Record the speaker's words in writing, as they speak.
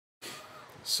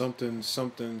Something,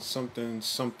 something, something,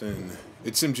 something.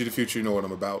 It's MGTheFuture, you know what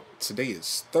I'm about. Today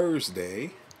is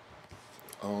Thursday.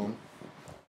 Um,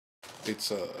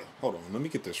 it's hold on, let me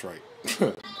get this right.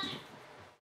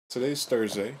 Today's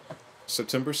Thursday,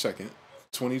 September 2nd,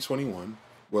 2021.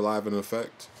 We're live in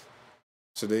effect.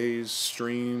 Today's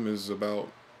stream is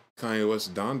about Kanye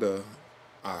West Donda,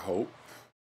 I hope.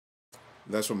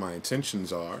 That's what my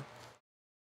intentions are.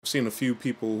 I've seen a few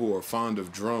people who are fond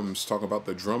of drums talk about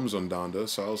the drums on Donda,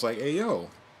 so I was like, hey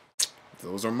yo,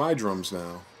 those are my drums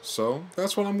now. So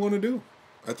that's what I'm going to do.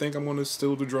 I think I'm going to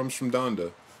steal the drums from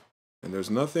Donda. And there's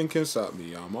nothing can stop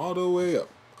me. I'm all the way up.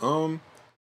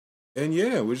 And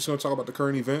yeah, we're just going to talk about the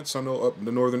current events. I know up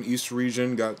the northern east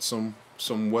region got some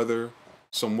weather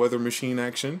machine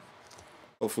action.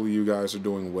 Hopefully you guys are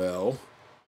doing well.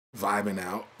 Vibing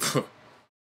out.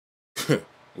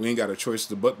 We ain't got a choice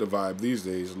but to vibe these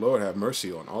days. Lord have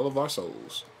mercy on all of our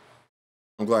souls.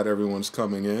 I'm glad everyone's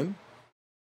coming in.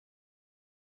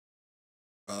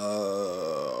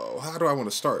 How do I want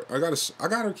to start? I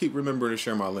gotta keep remembering to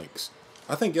share my links.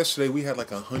 I think yesterday we had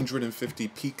like 150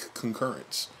 peak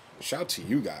concurrents. Shout out to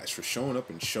you guys for showing up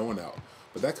and showing out.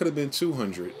 But that could have been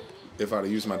 200 if I'd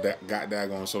have used my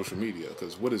daggone social media.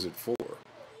 Because what is it for?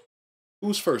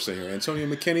 Who's first in here? Antonio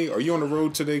McKinney, are you on the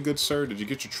road today, good sir? Did you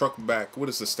get your truck back? What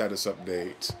is the status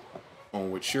update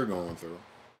on what you're going through?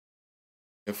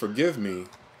 And forgive me,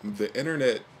 the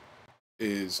internet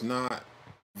is not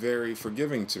very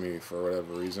forgiving to me for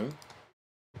whatever reason.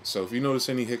 So if you notice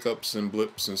any hiccups and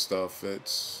blips and stuff,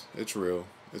 it's real.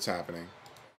 It's happening.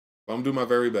 But I'm doing my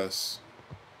very best.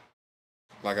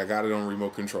 Like I got it on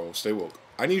remote control. Stay woke.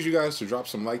 I need you guys to drop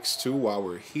some likes too while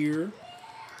we're here.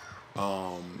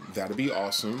 That'd be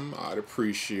awesome. I'd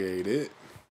appreciate it.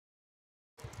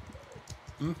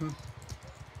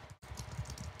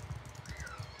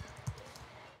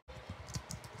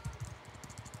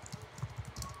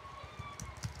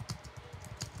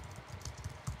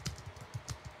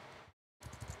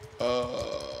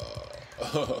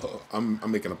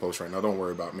 I'm making a post right now. Don't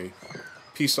worry about me.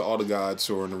 Peace to all the gods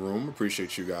who are in the room.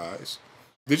 Appreciate you guys.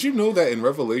 Did you know that in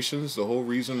Revelations, the whole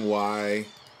reason why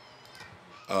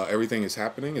everything is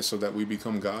happening is so that we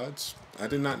become gods? I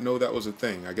did not know that was a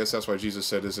thing. I guess that's why Jesus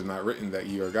said, "Is it not written that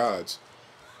ye are gods?"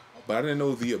 But I didn't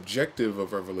know the objective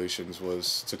of Revelations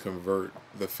was to convert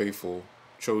the faithful,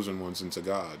 chosen ones into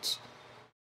gods.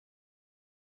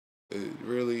 It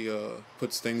really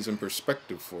puts things in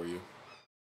perspective for you.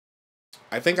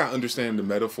 I think I understand the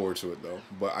metaphor to it though,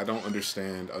 but I don't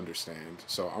understand.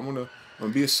 So I'm gonna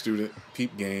be a student,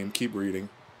 peep game, keep reading.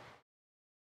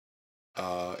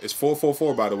 It's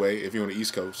 444 by the way. If you're on the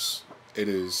East Coast, it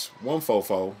is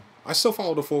 144. I still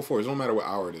follow the 44. It don't matter what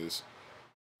hour it is.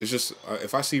 It's just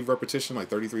if I see repetition like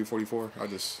 33:44, I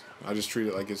just treat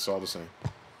it like it's all the same.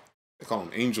 They call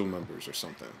them angel numbers or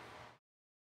something.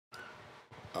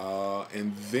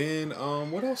 And then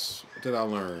what else did I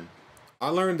learn? I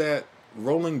learned that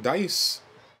rolling dice,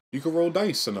 you can roll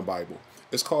dice in the Bible.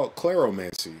 It's called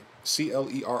kleromancy,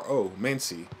 Clero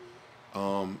mancy.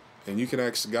 And you can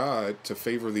ask God to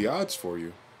favor the odds for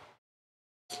you.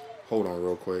 Hold on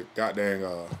real quick. God dang,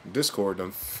 Discord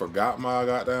done forgot my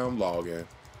goddamn login.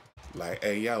 Like,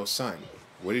 hey yo, son,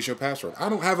 what is your password? I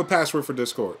don't have a password for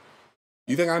Discord.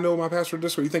 You think I know my password for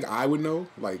Discord? You think I would know?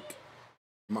 Like,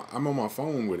 I'm on my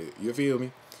phone with it. You feel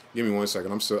me? Give me 1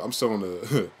 second. I'm still on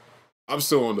the I'm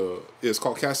still on the. It's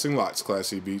called casting lots,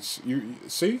 Classy Beach. You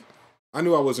see? I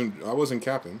knew I wasn't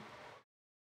capping.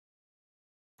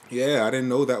 Yeah, I didn't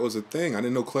know that was a thing. I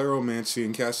didn't know Claromancy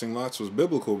and casting lots was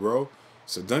biblical, bro.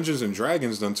 So Dungeons and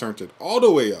Dragons done turned it all the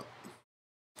way up.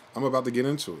 I'm about to get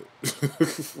into it.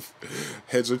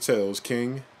 Heads or tails,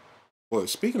 King. Well,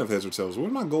 speaking of heads or tails,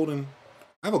 where's my golden?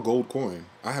 I have a gold coin.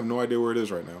 I have no idea where it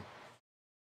is right now.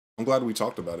 I'm glad we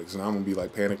talked about it because now I'm gonna be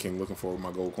like panicking looking for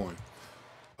my gold coin.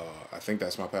 I think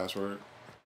that's my password.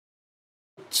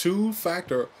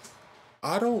 Two-factor.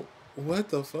 I don't. What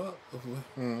the fuck?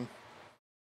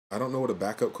 I don't know what a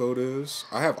backup code is.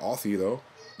 I have Authy though.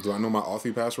 Do I know my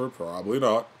Authy password? Probably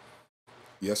not.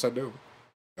 Yes, I do.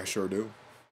 I sure do.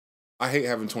 I hate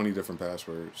having 20 different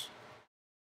passwords.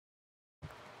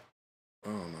 Oh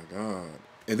my god.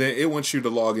 And then it wants you to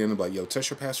log in and be like, yo, test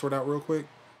your password out real quick.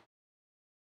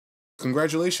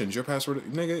 Congratulations, your password,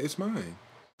 nigga, it's mine.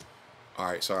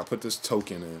 Alright, so I put this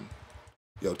token in.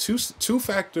 Yo,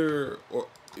 two-factor, or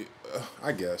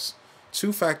I guess,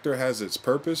 two-factor has its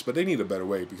purpose, but they need a better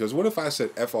way. Because what if I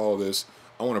said, F all this,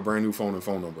 I want a brand new phone and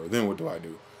phone number. Then what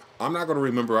do? I'm not going to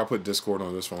remember I put Discord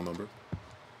on this phone number.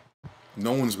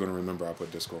 No one's going to remember I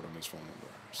put Discord on this phone number.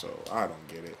 So, I don't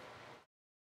get it.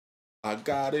 I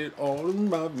got it all in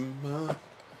my mind.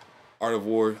 Art of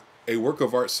War. A work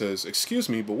of art says, "Excuse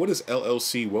me, but what is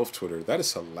LLC Wealth Twitter?" That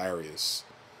is hilarious.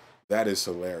 That is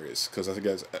hilarious because I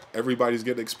guess everybody's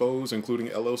getting exposed, including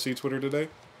LLC Twitter today.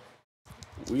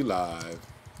 We live.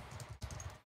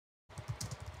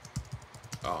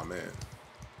 Oh man,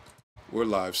 we're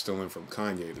live stealing from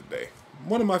Kanye today.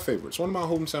 One of my favorites, one of my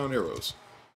hometown heroes.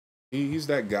 He's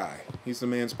that guy. He's the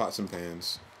man's pots and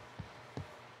pans.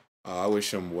 I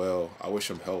wish him well. I wish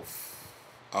him health.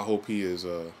 I hope he is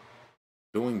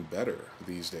doing better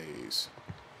these days.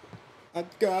 I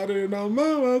got it on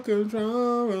my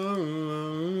control.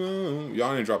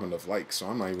 Y'all ain't dropping enough likes, so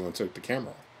I'm not even going to take the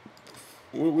camera off.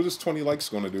 What is 20 likes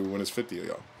going to do when it's 50 of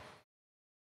y'all?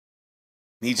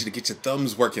 Need you to get your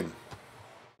thumbs working.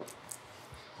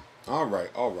 All right.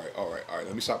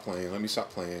 Let me stop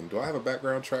playing. Do I have a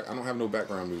background track? I don't have no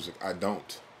background music. I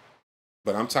don't.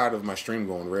 But I'm tired of my stream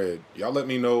going red. Y'all let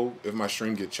me know if my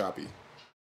stream get choppy.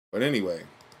 But anyway,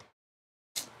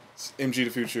 it's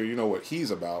MGTheFuture. You know what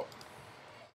he's about.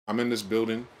 I'm in this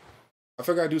building. I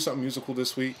figured I'd do something musical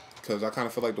this week because I kind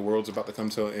of feel like the world's about to come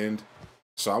to an end.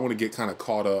 So I want to get kind of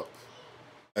caught up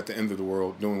at the end of the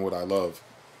world doing what I love.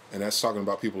 And that's talking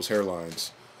about people's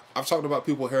hairlines. I've talked about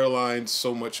people's hairlines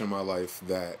so much in my life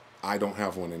that I don't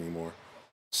have one anymore.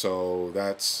 So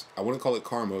that's, I wouldn't call it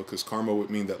karma because karma would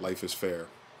mean that life is fair.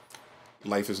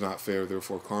 Life is not fair,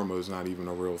 therefore karma is not even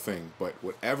a real thing. But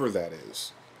whatever that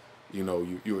is, you know,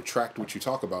 you attract what you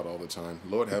talk about all the time.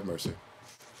 Lord have mercy.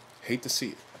 Hate to see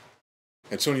it.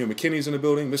 Antonio McKinney's in the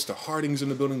building. Mr. Harding's in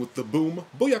the building with the boom.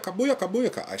 Booyaka, booyaka,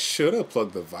 booyaka. I should have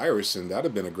plugged the virus in. That'd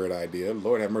have been a great idea.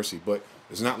 Lord have mercy. But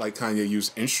it's not like Kanye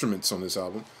used instruments on this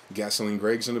album. Gasoline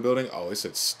Greg's in the building. Oh, it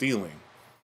said stealing.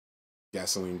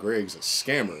 Gasoline Greg's a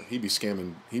scammer. He be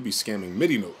scamming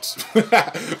MIDI notes.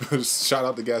 Shout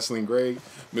out to Gasoline Greg.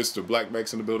 Mr.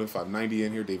 Blackback's in the building. 590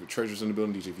 in here. David Treasure's in the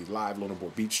building. DJV Live. Loner Boy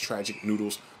Beach. Tragic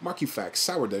Noodles. Marky Facts.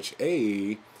 Sour Dutch.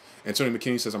 A. Antonio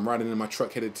McKinney says, I'm riding in my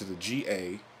truck headed to the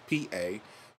GAPA.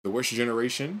 The Worst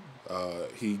Generation.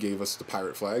 He gave us the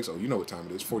pirate flags. Oh, you know what time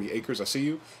it is. 40 Acres. I see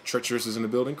you. Treacherous is in the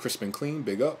building. Crisp and Clean.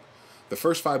 Big up. The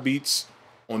first 5 beats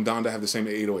on Donda have the same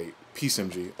 808. Peace,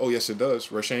 MG. Oh, yes, it does.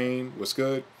 Rashane, what's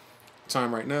good?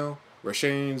 Time right now.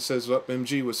 Rashane says, up,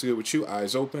 MG, what's good with you?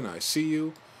 Eyes open. I see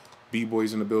you.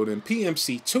 B-Boys in the building.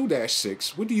 PMC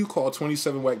 2-6. What do you call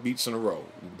 27 whack beats in a row?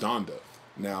 Donda.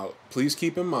 Now, please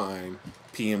keep in mind,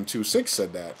 PM26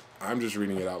 said that. I'm just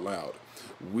reading it out loud.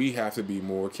 We have to be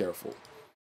more careful.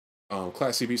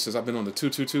 Class CB says, I've been on the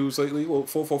 222s lately. Well,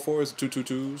 444 is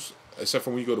 222s, except for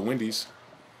when you go to Wendy's.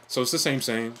 So it's the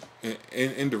same,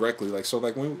 indirectly. Like, so,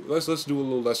 like, let's do a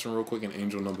little lesson real quick in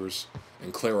angel numbers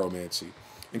and claromancy.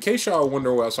 In case y'all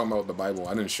wonder what I was talking about with the Bible,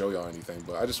 I didn't show y'all anything,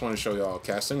 but I just want to show y'all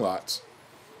casting lots.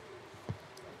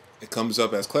 It comes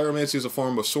up as claromancy is a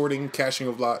form of sorting, casting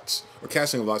of lots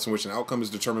in which an outcome is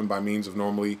determined by means of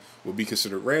normally would be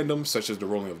considered random, such as the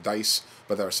rolling of dice,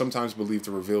 but that are sometimes believed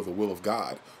to reveal the will of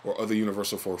God or other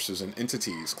universal forces and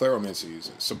entities. Claromancy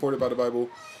is supported by the Bible,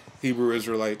 Hebrew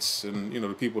Israelites, and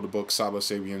the people of the book, Saba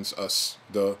Sabians, us.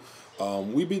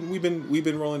 We've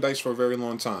been rolling dice for a very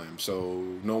long time, so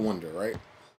no wonder, right?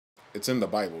 It's in the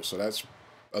Bible, so that's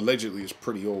allegedly is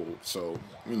pretty old. So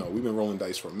we've been rolling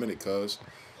dice for a minute, cuz.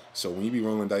 So when you be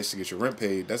rolling dice to get your rent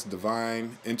paid, that's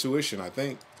divine intuition, I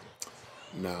think.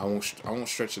 Nah, I won't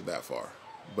stretch it that far,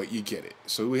 but you get it.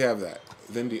 So we have that.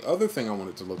 Then the other thing I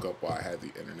wanted to look up while I had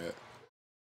the internet.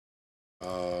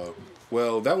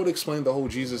 Well, that would explain the whole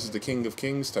Jesus is the King of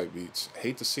Kings type beats.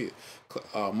 Hate to see it.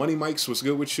 Money Mike's, what's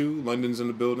good with you? London's in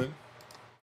the building.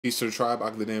 Peace to the tribe,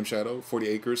 Ock the Damn Shadow, 40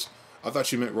 Acres. I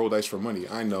thought you meant roll dice for money.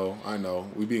 I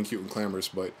know. We being cute and clamorous,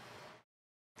 but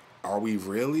are we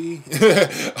really?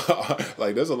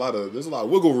 Like, there's a lot of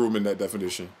wiggle room in that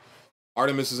definition.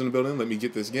 Artemis is in the building. Let me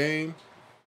get this game.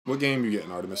 What game you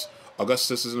getting, Artemis?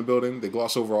 Augustus is in the building. They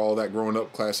gloss over all that growing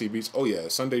up classy beats. Oh yeah,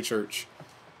 Sunday church.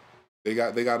 They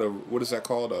got a, what is that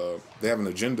called? They have an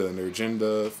agenda, and their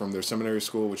agenda from their seminary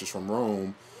school, which is from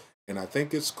Rome, and I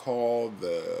think it's called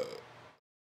the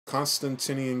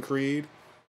Constantinian Creed.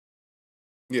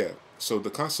 Yeah. So the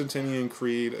Constantinian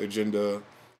Creed agenda.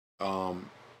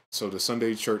 So the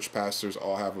Sunday church pastors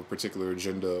all have a particular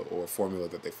agenda or formula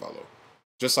that they follow.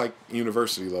 Just like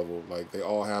university level, like they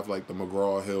all have like the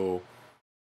McGraw-Hill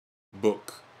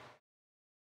book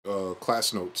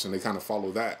class notes, and they kind of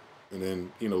follow that, and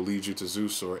then lead you to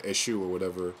Zeus or Eshu or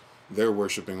whatever they're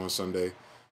worshiping on Sunday.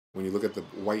 When you look at the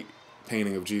white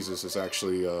painting of Jesus, it's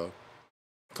actually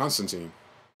Constantine.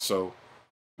 So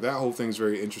that whole thing's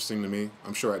very interesting to me.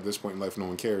 I'm sure at this point in life no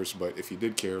one cares, but if you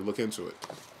did care, look into it.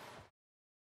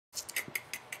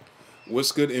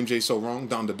 What's good, MJ So Wrong?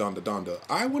 Donda, Donda, Donda.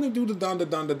 I want to do the Donda,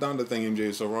 Donda, Donda thing, MJ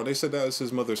is So Wrong. They said that was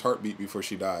his mother's heartbeat before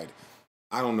she died.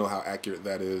 I don't know how accurate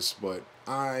that is, but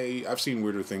I've seen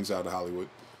weirder things out of Hollywood.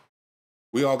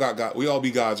 We all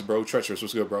be gods, bro. Treacherous,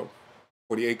 what's good, bro?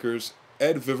 40 Acres.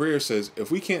 Ed Verveer says if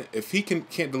he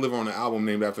can't deliver on an album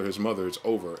named after his mother, it's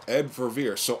over. Ed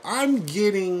Verveer. So I'm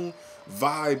getting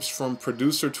vibes from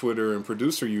producer Twitter and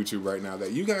producer YouTube right now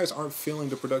that you guys aren't feeling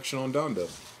the production on Donda.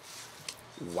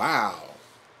 Wow.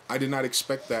 I did not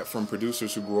expect that from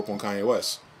producers who grew up on Kanye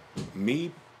West.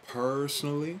 Me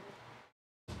personally,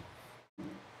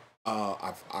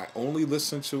 I only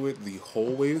listened to it the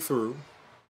whole way through,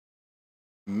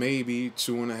 maybe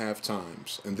 2.5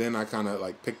 times, and then I kind of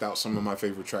like picked out some of my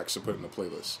favorite tracks to put in the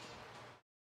playlist.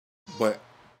 But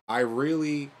I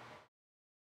really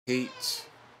hate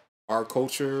our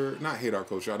culture. Not hate our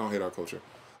culture. I don't hate our culture.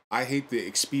 I hate the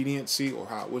expediency, or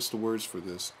how, what's the words for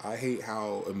this? I hate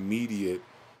how immediate.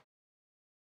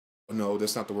 No,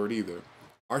 that's not the word either.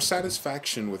 Our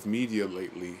satisfaction with media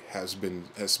lately has been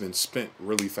spent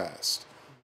really fast.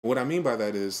 What I mean by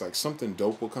that is like something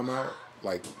dope will come out,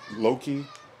 like Loki,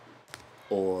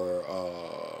 or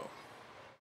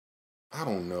I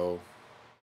don't know.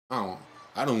 I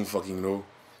don't fucking know.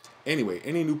 Anyway,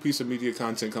 any new piece of media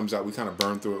content comes out, we kind of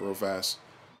burn through it real fast,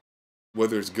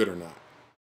 whether it's good or not.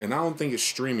 And I don't think it's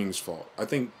streaming's fault. I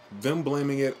think them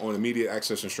blaming it on immediate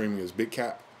access and streaming is big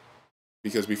cap.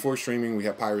 Because before streaming, we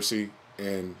had piracy,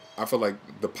 and I feel like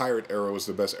the pirate era was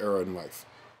the best era in life.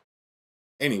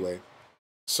 Anyway,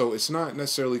 so it's not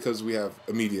necessarily because we have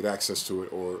immediate access to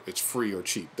it or it's free or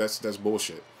cheap. That's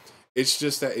bullshit. It's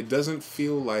just that it doesn't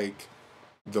feel like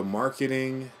the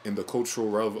marketing and the cultural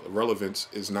relevance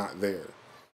is not there.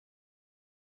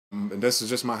 And this is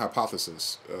just my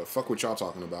hypothesis. Fuck what y'all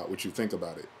talking about, what you think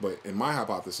about it. But in my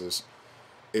hypothesis,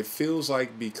 it feels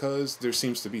like because there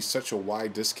seems to be such a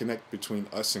wide disconnect between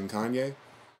us and Kanye,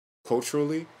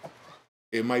 culturally,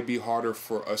 it might be harder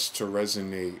for us to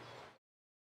resonate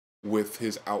with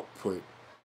his output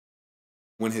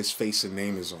when his face and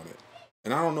name is on it.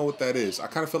 And I don't know what that is. I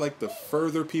kind of feel like the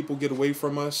further people get away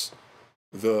from us,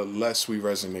 the less we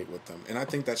resonate with them. And I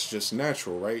think that's just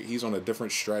natural, right? He's on a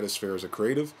different stratosphere as a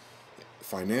creative,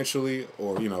 financially,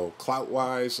 or, you know,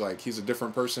 clout-wise. Like, he's a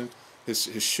different person.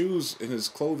 His shoes and his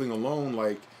clothing alone,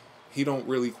 like, he don't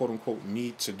really, quote-unquote,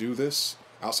 need to do this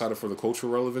outside of for the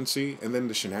cultural relevancy. And then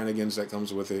the shenanigans that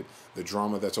comes with it, the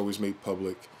drama that's always made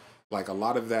public. Like, a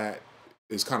lot of that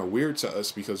is kind of weird to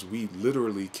us because we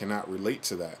literally cannot relate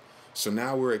to that. So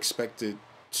now we're expected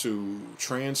to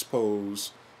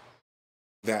transpose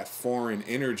that foreign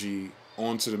energy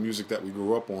onto the music that we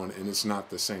grew up on, and it's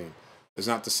not the same. It's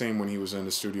not the same when he was in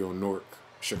the studio in Newark,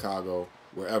 Chicago,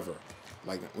 wherever.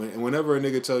 Like, whenever a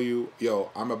nigga tell you, yo,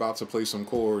 I'm about to play some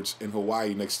chords in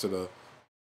Hawaii next to the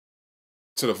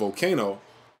volcano,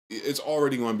 it's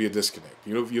already going to be a disconnect.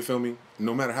 You know, you feel me?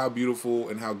 No matter how beautiful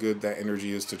and how good that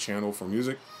energy is to channel for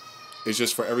music, it's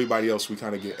just for everybody else we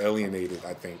kind of get alienated,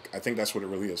 I think. I think that's what it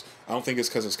really is. I don't think it's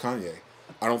because it's Kanye.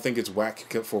 I don't think it's whack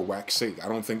for whack's sake. I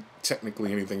don't think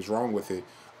technically anything's wrong with it.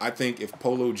 I think if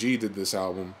Polo G did this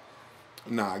album,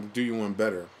 nah, I'd do you one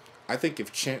better. I think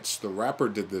if Chance the Rapper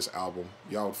did this album,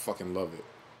 y'all would fucking love it.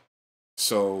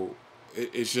 So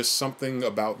it's just something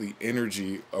about the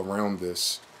energy around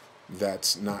this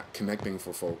that's not connecting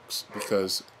for folks.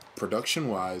 Because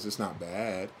production-wise, it's not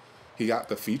bad. He got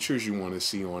the features you want to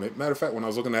see on it. Matter of fact, when I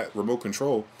was looking at Remote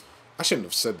Control, I shouldn't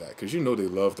have said that, because you know they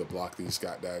love to block these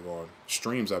daggone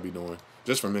streams I be doing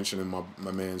just for mentioning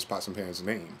my man's Pots and Pans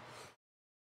name.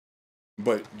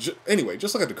 But anyway,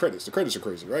 just look at the credits. The credits are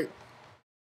crazy, right?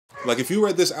 Like, if you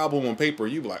read this album on paper,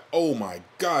 you'd be like, oh my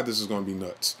god, this is going to be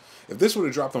nuts. If this would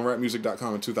have dropped on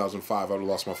rapmusic.com in 2005, I would have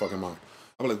lost my fucking mind.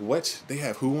 I'd be like, what? They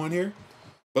have who on here?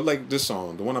 But like this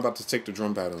song, the one I'm about to take the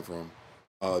drum pattern from,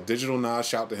 Digital Nas,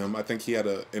 shout to him. I think he had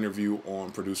an interview on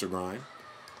Producer Grind.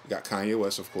 You got Kanye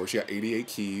West, of course. You got 88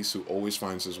 Keys, who always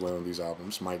finds his way on these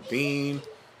albums. Mike Dean,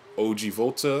 OG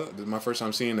Volta. This is my first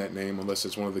time seeing that name, unless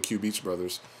it's one of the Q Beats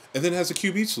brothers. And then it has a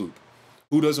Q Beats loop.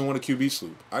 Who doesn't want a Q Beats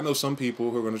loop? I know some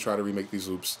people who are going to try to remake these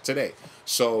loops today.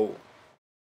 So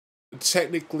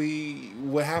technically,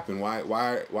 what happened?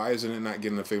 Why isn't it not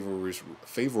getting a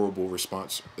favorable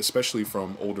response, especially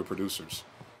from older producers?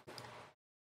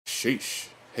 Sheesh.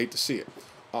 Hate to see it.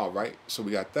 All right, so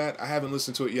we got that. I haven't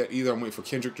listened to it yet either. I'm waiting for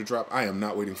Kendrick to drop. I am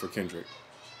not waiting for Kendrick.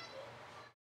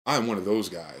 I am one of those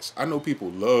guys. I know people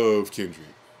love Kendrick.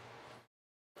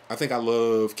 I think I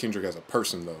love Kendrick as a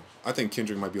person, though. I think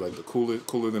Kendrick might be like the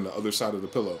cooler than the other side of the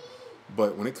pillow.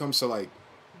 But when it comes to, like,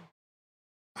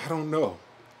 I don't know.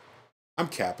 I'm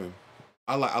capping.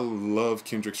 I love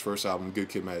Kendrick's first album, Good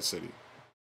Kid, Mad City.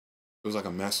 It was like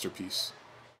a masterpiece.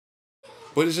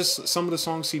 But it's just some of the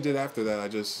songs he did after that.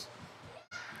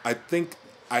 I think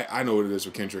I know what it is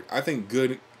with Kendrick. I think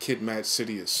Good Kid, Mad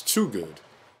City is too good,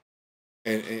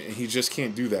 and he just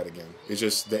can't do that again. It's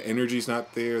just the energy's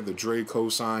not there. The Dre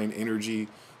cosign energy,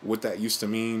 what that used to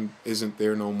mean, isn't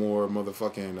there no more.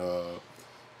 Motherfucking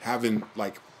having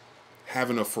like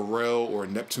having a Pharrell or a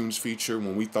Neptune's feature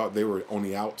when we thought they were on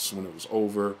the outs when it was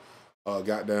over.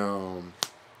 Got down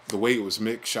the way it was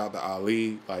mixed. Shout out to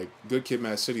Ali. Like Good Kid,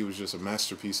 Mad City was just a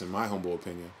masterpiece in my humble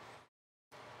opinion.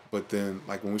 But then,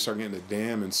 like when we start getting the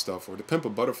Damn and stuff, or the Pimp a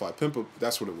Butterfly,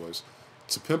 that's what it was.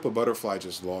 To Pimp a Butterfly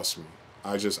just lost me.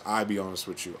 I be honest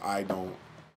with you, I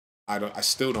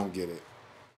still don't get it.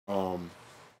 Um,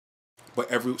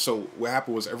 so what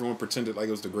happened was everyone pretended like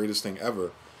it was the greatest thing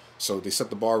ever. So they set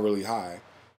the bar really high,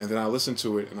 and then I listened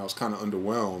to it and I was kind of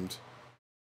underwhelmed.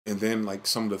 And then like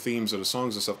some of the themes of the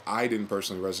songs and stuff I didn't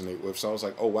personally resonate with. So I was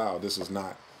like, oh wow, this is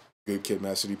not Good Kid,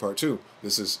 Mad City Part 2.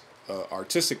 This is an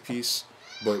artistic piece,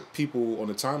 but people on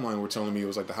the timeline were telling me it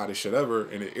was like the hottest shit ever,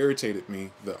 and it irritated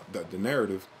me, the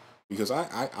narrative, because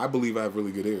I believe I have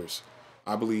really good ears.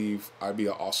 I believe I'd be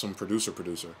an awesome producer,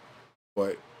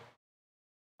 but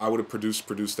I would have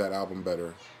produced that album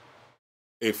better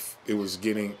if it was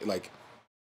getting like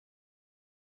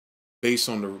based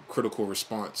on the critical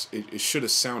response. It should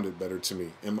have sounded better to me,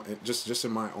 just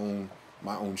in my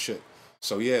own shit.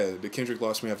 So yeah, the Kendrick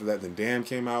lost me after that. Then Damn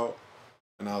came out,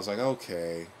 and I was like,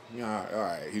 okay, yeah, all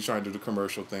right. He's trying to do the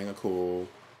commercial thing, cool.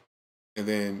 And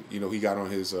then he got on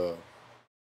his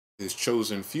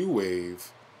chosen few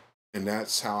wave, and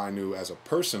that's how I knew as a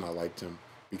person I liked him,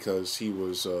 because he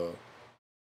was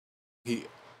he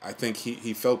I think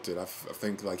he felt it. I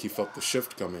think like he felt the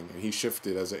shift coming, and he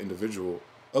shifted as an individual.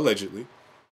 Allegedly,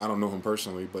 I don't know him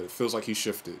personally, but it feels like he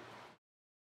shifted.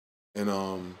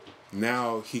 And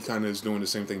now he kind of is doing the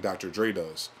same thing Dr. Dre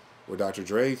does, where Dr.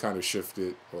 Dre kind of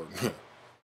shifted, or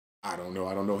I don't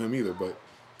know him either, but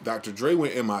Dr. Dre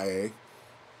went MIA,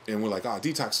 and we're like,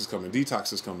 Detox is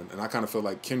coming, and I kind of feel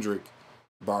like Kendrick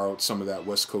borrowed some of that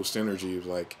West Coast energy of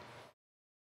like,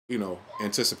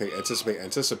 anticipate,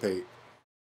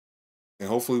 and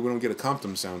hopefully we don't get a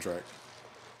Compton soundtrack.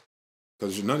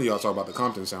 Because none of y'all talk about the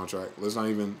Compton soundtrack. Let's not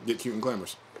even get cute and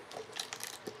glamorous.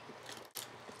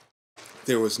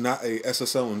 There was not a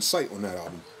SSL in sight on that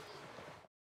album.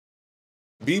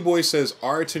 B-Boy says,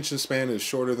 our attention span is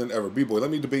shorter than ever. B-Boy,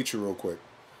 let me debate you real quick.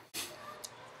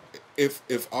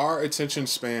 If our attention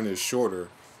span is shorter,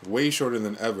 way shorter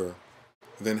than ever,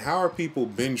 then how are people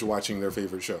binge watching their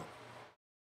favorite show?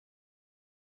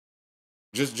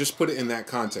 Just put it in that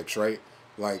context, right?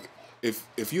 Like,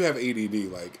 if you have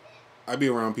ADD, like, I be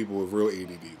around people with real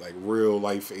ADD, like real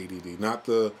life ADD, not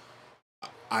the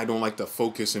I don't like to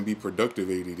focus and be productive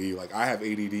ADD. Like I have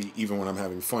ADD even when I'm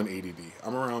having fun ADD.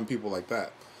 I'm around people like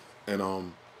that,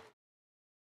 and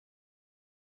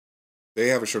they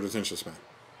have a short attention span.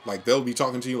 Like they'll be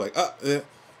talking to you like,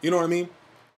 you know what I mean?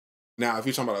 Now, if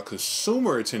you're talking about a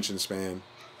consumer attention span,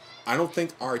 I don't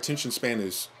think our attention span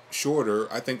is shorter.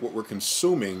 I think what we're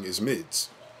consuming is mids.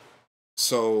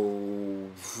 So.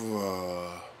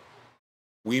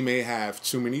 We may have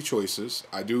too many choices.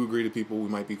 I do agree to people we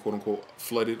might be quote unquote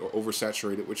flooded or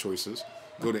oversaturated with choices.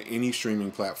 Go to any streaming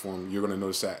platform, you're gonna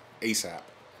notice that ASAP.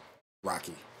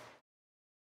 Rocky.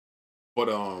 But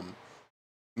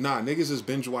niggas is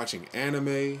binge watching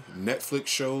anime, Netflix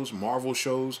shows, Marvel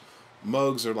shows.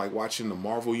 Mugs are like watching the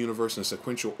Marvel universe in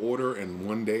sequential order in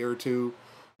one day or two.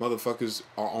 Motherfuckers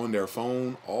are on their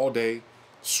phone all day,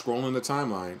 scrolling the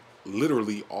timeline,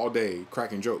 literally all day,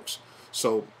 cracking jokes.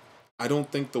 So I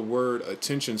don't think the word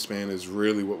attention span is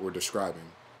really what we're describing.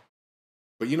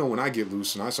 But when I get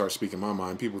loose and I start speaking my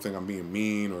mind, people think I'm being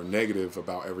mean or negative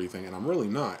about everything, and I'm really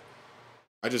not.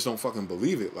 I just don't fucking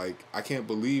believe it. Like, I can't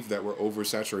believe that we're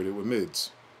oversaturated with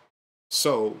mids.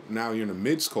 So now you're in a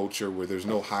mids culture where there's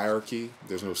no hierarchy,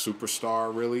 there's no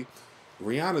superstar really.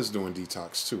 Rihanna's doing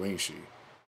detox too, ain't she?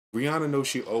 Rihanna knows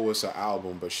she owes us an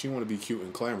album, but she want to be cute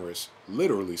and glamorous,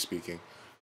 literally speaking,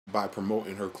 by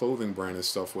promoting her clothing brand and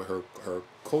stuff with her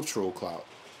cultural clout.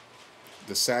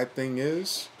 The sad thing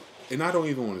is, and I don't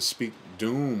even want to speak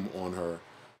doom on her.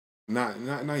 Not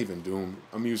even doom.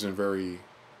 I'm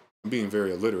being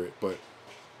very illiterate, but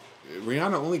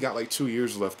Rihanna only got like 2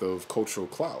 years left of cultural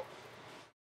clout.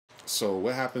 So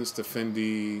what happens to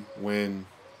Fendi when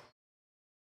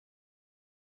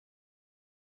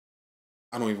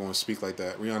I don't even want to speak like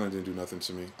that. Rihanna didn't do nothing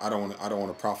to me. I don't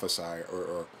want to prophesy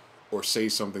or say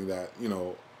something that,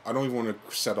 I don't even want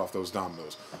to set off those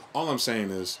dominoes. All I'm saying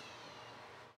is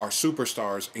our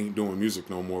superstars ain't doing music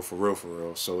no more for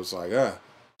real. So it's like,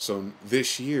 So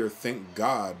this year, thank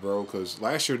God, bro, because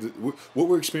last year, what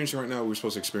we're experiencing right now, we were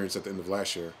supposed to experience at the end of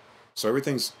last year. So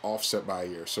everything's offset by a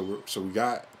year. So we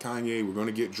got Kanye, we're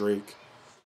gonna get Drake,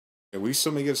 and we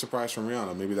still may get a surprise from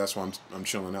Rihanna. Maybe that's why I'm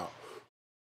chilling out.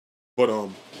 But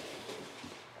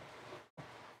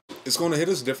it's going to hit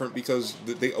us different because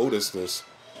they owed us this,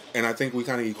 and I think we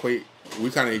kind of equate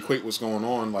what's going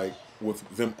on like with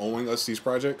them owing us these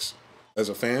projects as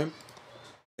a fan,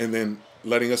 and then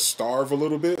letting us starve a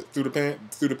little bit through the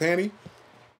panty,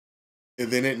 and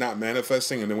then it not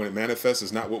manifesting, and then when it manifests,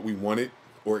 it's not what we wanted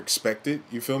or expected.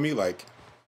 You feel me? Like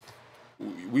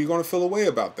we're gonna feel a way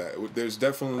about that. There's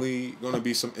definitely gonna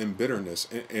be some embitterness.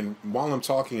 And while I'm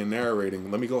talking and narrating,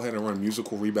 let me go ahead and run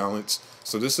musical rebalance.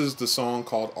 So this is the song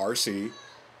called RC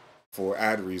for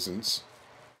ad reasons.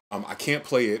 I can't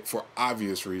play it for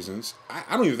obvious reasons.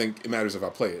 I don't even think it matters if I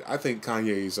play it. I think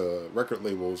Kanye's record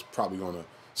label is probably gonna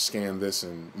scan this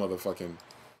and motherfucking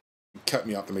cut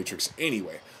me off the matrix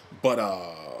anyway. But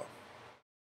I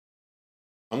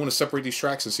want to separate these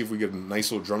tracks and see if we get a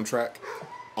nice little drum track.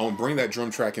 I'm gonna bring that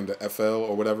drum track into FL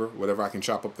or whatever I can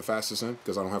chop up the fastest in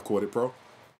because I don't have Coded Pro.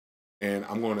 And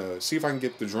I'm gonna see if I can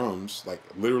get the drums, like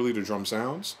literally the drum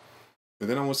sounds. And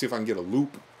then I want to see if I can get a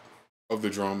loop of the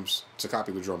drums to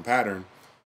copy the drum pattern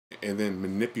and then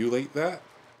manipulate that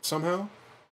somehow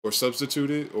or substitute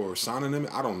it or synonym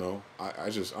it. I don't know.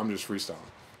 I'm just freestyling.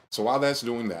 So while that's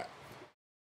doing that,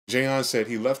 Jayon said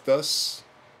he left us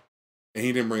and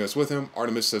he didn't bring us with him.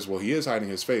 Artemis says, well, he is hiding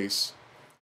his face.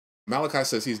 Malachi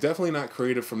says he's definitely not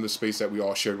creative from the space that we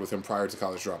all shared with him prior to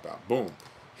college dropout. Boom.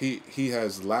 He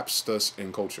has lapsed us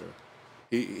in culture.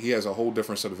 He has a whole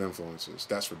different set of influences.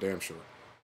 That's for damn sure.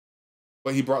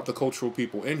 But he brought the cultural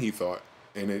people in, he thought,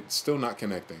 and it's still not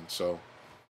connecting. So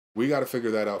we got to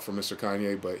figure that out for Mr.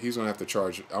 Kanye, but he's going to have to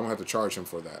charge, I'm going to have to charge him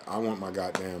for that. I want my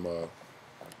goddamn,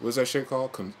 what's that shit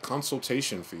called?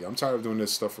 Consultation fee. I'm tired of doing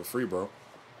this stuff for free, bro.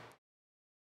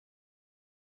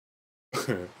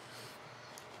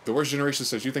 The Worst Generation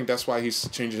says, you think that's why he's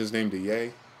changing his name to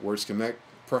Ye? Words connect?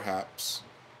 Perhaps.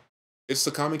 It's the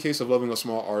common case of loving a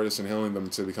small artist and hailing them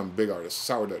to become big artists.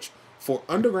 Sour Dutch. For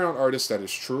underground artists, that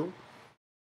is true.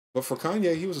 But for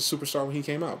Kanye, he was a superstar when he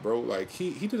came out, bro. Like,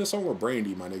 he did a song with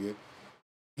Brandy, my nigga.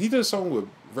 He did a song with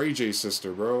Ray J's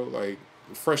sister, bro. Like,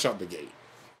 fresh out the gate.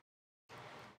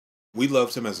 We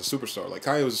loved him as a superstar. Like,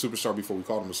 Kanye was a superstar before we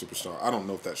called him a superstar. I don't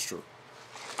know if that's true.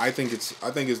 I think it's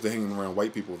the hanging around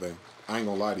white people thing. I ain't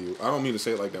gonna lie to you. I don't mean to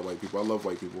say it like that, white people. I love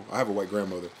white people. I have a white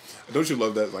grandmother. Don't you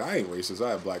love that? Like, I ain't racist. I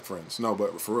have black friends. No,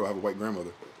 but for real, I have a white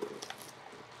grandmother.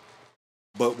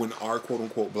 But when our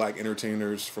quote-unquote black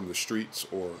entertainers from the streets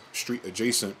or street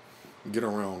adjacent get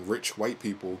around rich white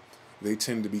people, they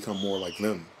tend to become more like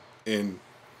them. And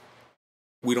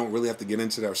we don't really have to get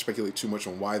into that or speculate too much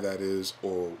on why that is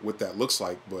or what that looks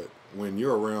like. But when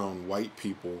you're around white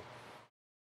people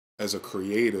as a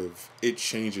creative, it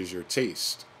changes your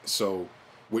taste. So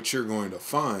what you're going to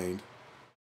find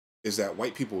is that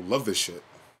white people love this shit.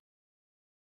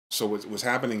 So what's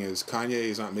happening is Kanye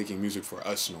is not making music for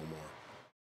us no more.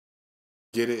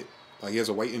 Get it? Like, he has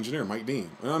a white engineer, Mike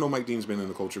Dean. And I know Mike Dean's been in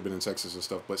the culture, been in Texas and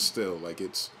stuff, but still, like,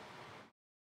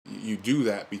 you do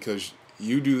that because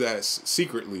you do that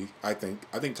secretly. I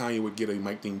think Kanye would get a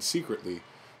Mike Dean secretly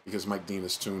because Mike Dean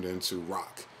is tuned into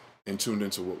rock and tuned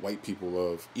into what white people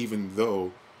love, even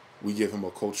though we give him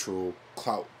a cultural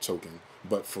clout token.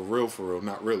 But for real,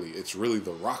 not really. It's really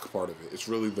the rock part of it. It's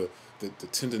really the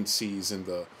tendencies and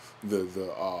the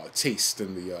taste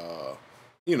and the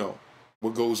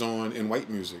what goes on in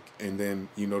white music. And then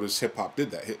you notice hip hop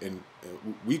did that, and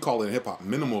we call it hip hop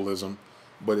minimalism,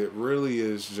 but it really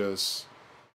is just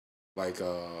like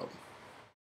the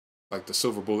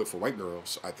silver bullet for white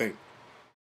girls, I think.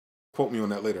 Quote me on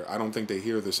that later. I don't think they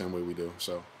hear the same way we do.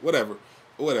 So whatever.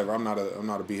 I'm not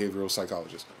a behavioral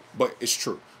psychologist, but it's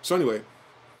true. So anyway,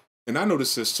 and I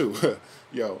noticed this too.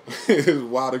 Yo, it was a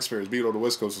wild experience. Being on the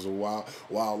West Coast was a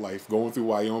wild life. Going through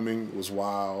Wyoming was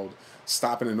wild.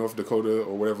 Stopping in North Dakota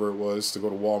or whatever it was to go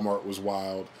to Walmart was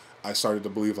wild. I started to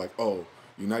believe like, oh,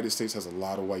 United States has a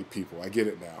lot of white people. I get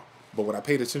it now. But what I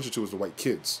paid attention to was the white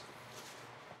kids.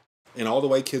 And all the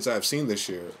white kids I've seen this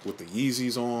year with the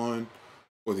Yeezys on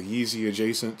or the Yeezy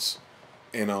adjacents,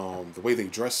 and the way they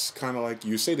dress, kind of like,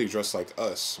 you say they dress like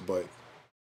us, but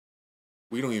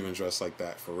we don't even dress like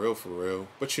that, for real.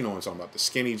 But you know what I'm talking about. The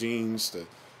skinny jeans,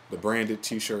 the branded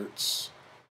t-shirts,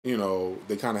 they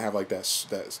kind of have like that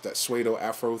Suedo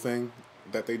Afro thing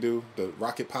that they do, the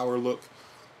Rocket Power look.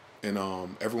 And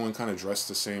everyone kind of dressed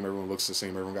the same, everyone looks the same,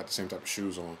 everyone got the same type of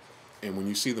shoes on. And when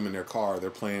you see them in their car, they're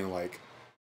playing like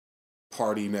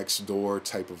Party Next Door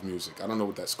type of music. I don't know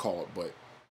what that's called, but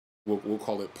we'll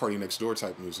call it party next door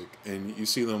type music, and you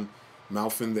see them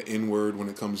mouthing the N word when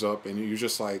it comes up, and you're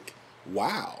just like,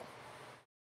 wow,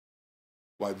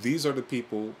 why these are the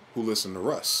people who listen to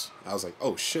Russ. I was like,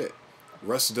 oh shit,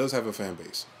 Russ does have a fan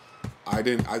base. I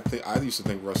didn't. I used to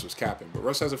think Russ was capping, but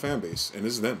Russ has a fan base, and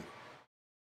it's them.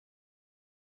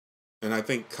 And I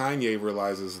think Kanye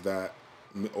realizes that,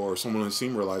 or someone on his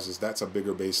team realizes that's a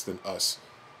bigger base than us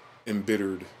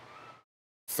embittered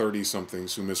 30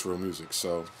 somethings who miss real music.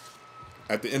 So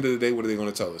at the end of the day, what are they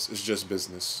going to tell us? It's just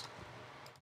business.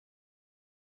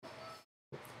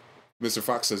 Mr.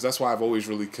 Fox says, that's why I've always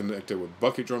really connected with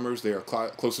bucket drummers. They are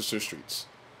closest to the streets.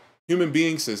 Human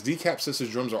Being says, Decap says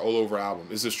his drums are all over album.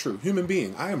 Is this true? Human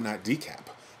Being, I am not Decap.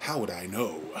 How would I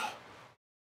know?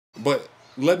 But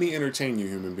let me entertain you,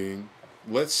 Human Being.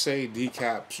 Let's say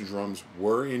Decap's drums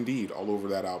were indeed all over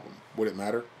that album. Would it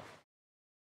matter?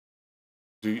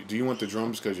 Do you want the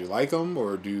drums because you like them,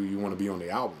 or do you want to be on the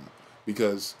album?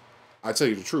 Because I tell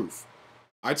you the truth,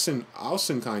 I'll send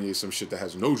Kanye some shit that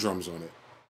has no drums on it.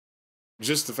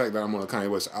 Just the fact that I'm on a Kanye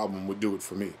West album would do it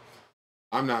for me.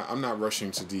 I'm not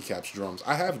rushing to Decap's drums.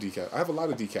 I have Decap. I have a lot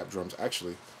of Decap drums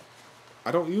actually.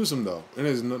 I don't use them though, and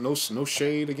there's no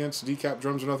shade against Decap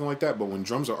drums or nothing like that. But when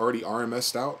drums are already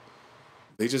RMS'd out,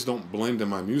 they just don't blend in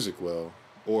my music well,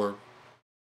 or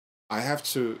I have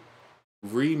to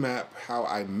remap how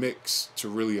I mix to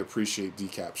really appreciate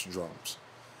Decap's drums.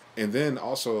 And then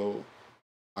also,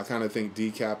 I kind of think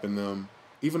Decap and them,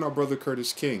 even our brother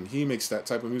Curtis King, he makes that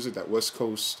type of music, that West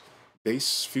Coast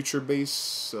bass, future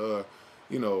bass,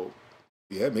 you know,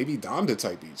 yeah, maybe Donda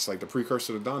type beats, like the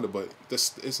precursor to Donda, but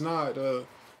this it's not.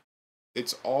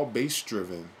 It's all bass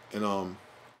driven, and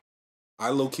I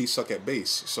low key suck at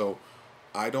bass, so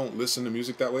I don't listen to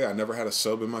music that way. I never had a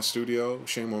sub in my studio.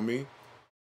 Shame on me.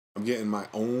 I'm getting my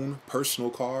own personal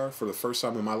car for the first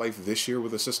time in my life this year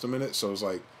with a system in it, so it's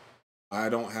like I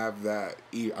don't have that.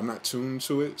 I'm not tuned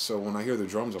to it, so when I hear the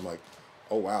drums, I'm like,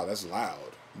 oh wow, that's loud.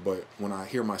 But when I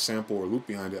hear my sample or loop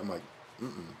behind it, I'm like,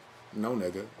 no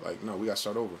nigga, like no, we gotta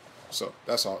start over. So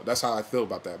that's all. That's how I feel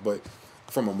about that. But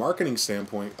from a marketing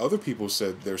standpoint, other people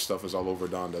said their stuff is all over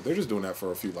Donda. They're just doing that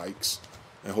for a few likes,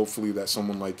 and hopefully that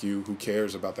someone like you who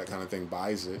cares about that kind of thing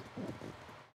buys it.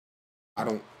 I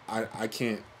don't. I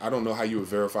can't. I don't know how you would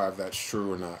verify if that's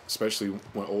true or not. Especially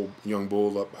when old young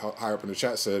bull up higher up in the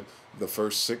chat said the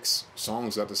first 6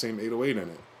 songs got the same 808 in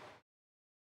it.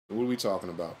 What are we talking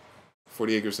about?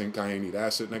 40 Acres think Kanye need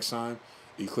acid next time.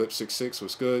 Eclipse 66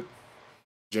 was good.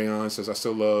 Jayon says I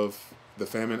still love the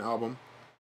Famine album.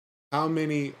 How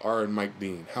many are in Mike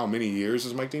Dean? How many years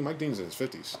is Mike Dean? Mike Dean's in his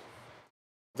 50s.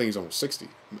 I think he's almost 60.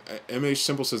 MH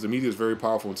Simple says the media is very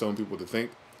powerful in telling people what to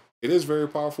think. It is very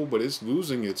powerful, but it's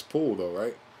losing its pull, though,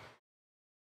 right?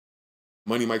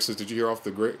 Money Mike says, did you hear off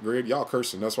the grid? Y'all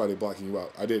cursing. That's why they're blocking you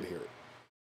out. I did hear it.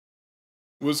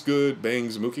 What's good,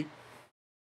 Bangs Mookie?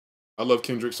 I love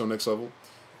Kendrick's on Next Level.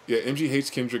 Yeah, MG hates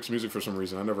Kendrick's music for some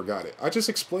reason. I never got it. I just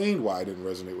explained why I didn't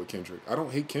resonate with Kendrick. I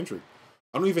don't hate Kendrick.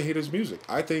 I don't even hate his music.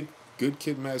 I think Good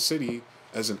Kid, Mad City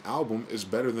as an album is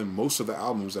better than most of the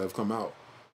albums that have come out,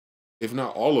 if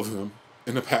not all of them,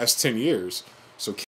 in the past 10 years. So